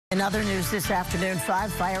In other news this afternoon,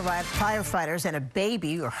 5 firefighters and a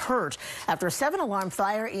baby were hurt after a 7-alarm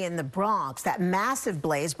fire in the Bronx. That massive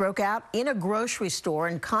blaze broke out in a grocery store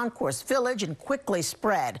in Concourse Village and quickly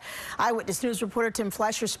spread. Eyewitness News reporter Tim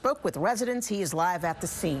Fleischer spoke with residents. He is live at the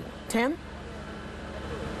scene. Tim?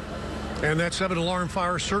 And that 7-alarm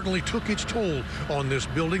fire certainly took its toll on this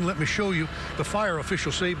building. Let me show you. The fire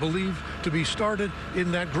officials say believed to be started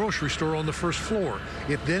in that grocery store on the first floor.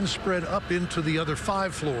 It then spread up into the other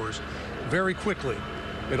 5 floors very quickly.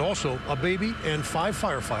 And also, a baby and 5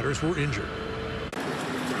 firefighters were injured.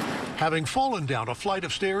 Having fallen down a flight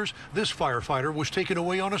of stairs, this firefighter was taken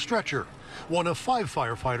away on a stretcher. One of 5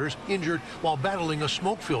 firefighters injured while battling a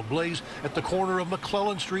smoke-filled blaze at the corner of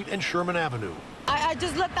McClellan Street and Sherman Avenue. I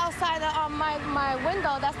just looked outside my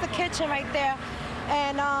window. That's the kitchen right there.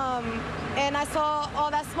 And I saw all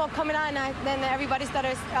that smoke coming out, and then everybody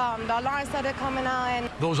started, the alarm started coming out. And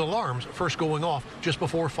those alarms first going off just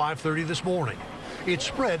before 5:30 this morning. It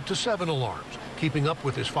spread to 7 alarms. Keeping up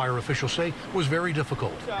with this, fire officials say, was very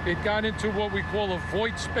difficult. It got into what we call a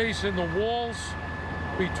void space in the walls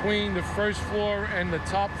between the first floor and the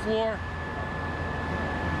top floor.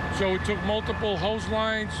 So it took multiple hose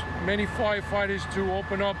lines, many firefighters to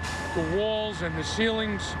open up the walls and the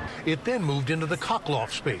ceilings. It then moved into the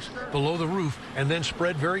cockloft space below the roof and then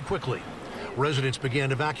spread very quickly. Residents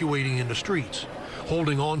began evacuating into streets.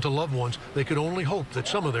 Holding on to loved ones, they could only hope that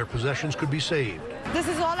some of their possessions could be saved. This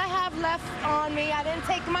is all I have left on me. I didn't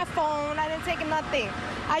take my phone. I didn't take nothing.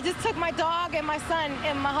 I just took my dog and my son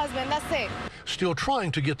and my husband. That's it. Still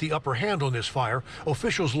trying to get the upper hand on this fire,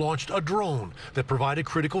 officials launched a drone that provided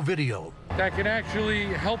critical video. That can actually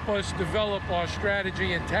help us develop our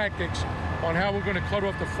strategy and tactics on how we're going to cut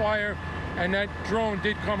off the fire, and that drone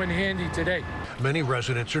did come in handy today. Many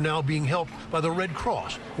residents are now being helped by the Red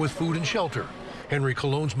Cross with food and shelter. Henry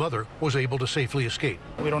Cologne's mother was able to safely escape.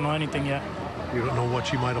 We don't know anything yet. You don't know what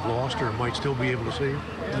she might have lost or might still be able to save?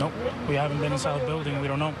 Nope. We haven't been inside the building. We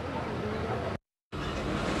don't know.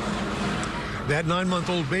 That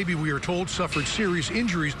 9-month-old baby, we are told, suffered serious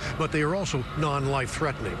injuries, but they are also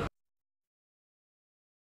non-life-threatening.